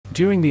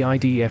During the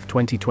IDF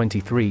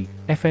 2023,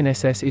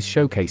 FNSS is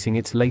showcasing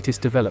its latest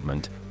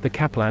development, the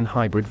Kaplan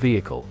hybrid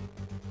vehicle.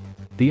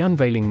 The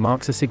unveiling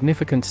marks a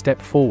significant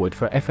step forward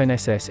for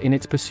FNSS in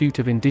its pursuit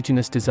of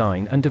indigenous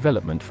design and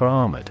development for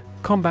armored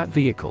combat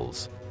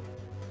vehicles.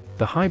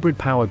 The Hybrid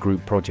Power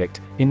Group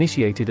project,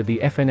 initiated at the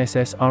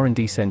FNSS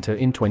R&D Center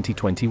in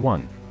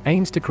 2021,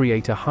 aims to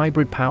create a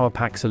hybrid power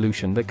pack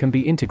solution that can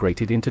be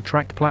integrated into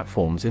tracked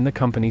platforms in the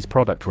company's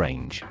product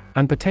range,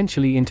 and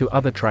potentially into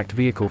other tracked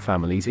vehicle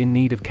families in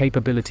need of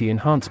capability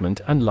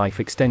enhancement and life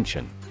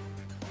extension.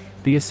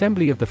 The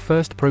assembly of the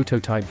first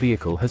prototype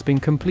vehicle has been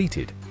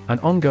completed, and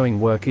ongoing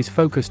work is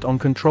focused on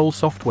control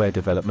software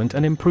development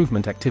and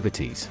improvement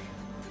activities.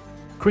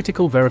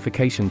 Critical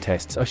verification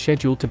tests are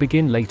scheduled to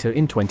begin later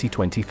in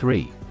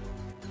 2023.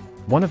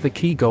 One of the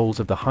key goals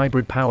of the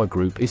Hybrid Power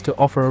Group is to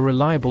offer a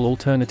reliable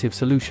alternative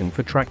solution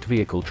for tracked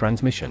vehicle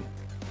transmission.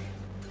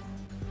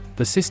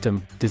 The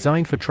system,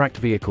 designed for tracked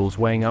vehicles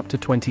weighing up to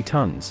 20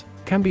 tons,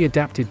 can be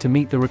adapted to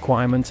meet the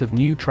requirements of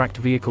new tracked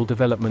vehicle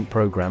development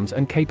programs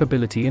and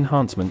capability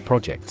enhancement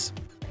projects.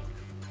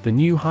 The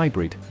new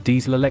hybrid,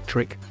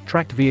 diesel-electric,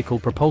 tracked vehicle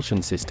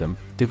propulsion system,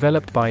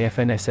 developed by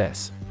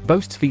FNSS,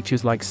 boasts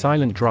features like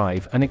silent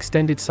drive and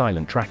extended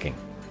silent tracking.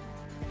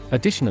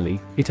 Additionally,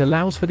 it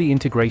allows for the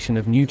integration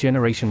of new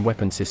generation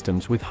weapon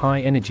systems with high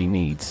energy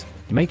needs,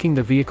 making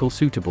the vehicle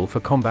suitable for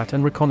combat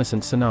and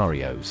reconnaissance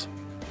scenarios.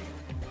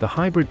 The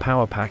hybrid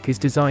power pack is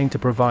designed to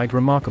provide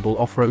remarkable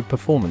off-road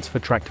performance for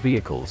tracked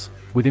vehicles,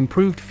 with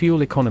improved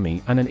fuel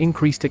economy and an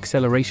increased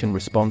acceleration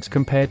response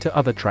compared to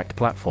other tracked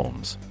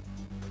platforms.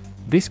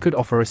 This could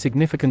offer a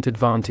significant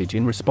advantage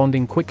in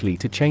responding quickly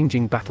to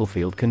changing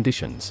battlefield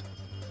conditions.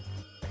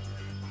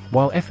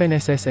 While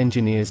FNSS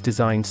engineers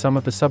designed some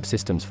of the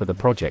subsystems for the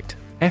project,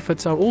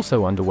 efforts are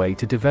also underway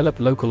to develop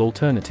local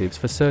alternatives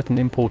for certain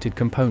imported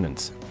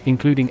components,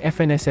 including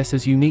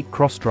FNSS's unique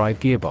cross-drive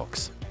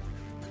gearbox.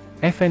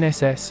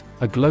 FNSS,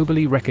 a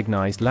globally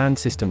recognized land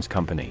systems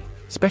company,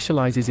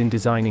 specializes in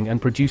designing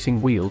and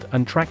producing wheeled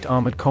and tracked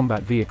armored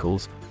combat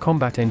vehicles,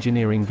 combat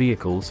engineering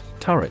vehicles,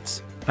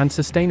 turrets, and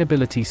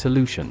sustainability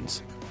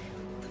solutions.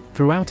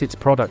 Throughout its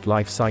product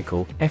life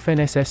cycle,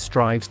 FNSS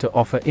strives to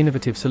offer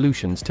innovative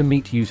solutions to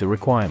meet user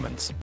requirements.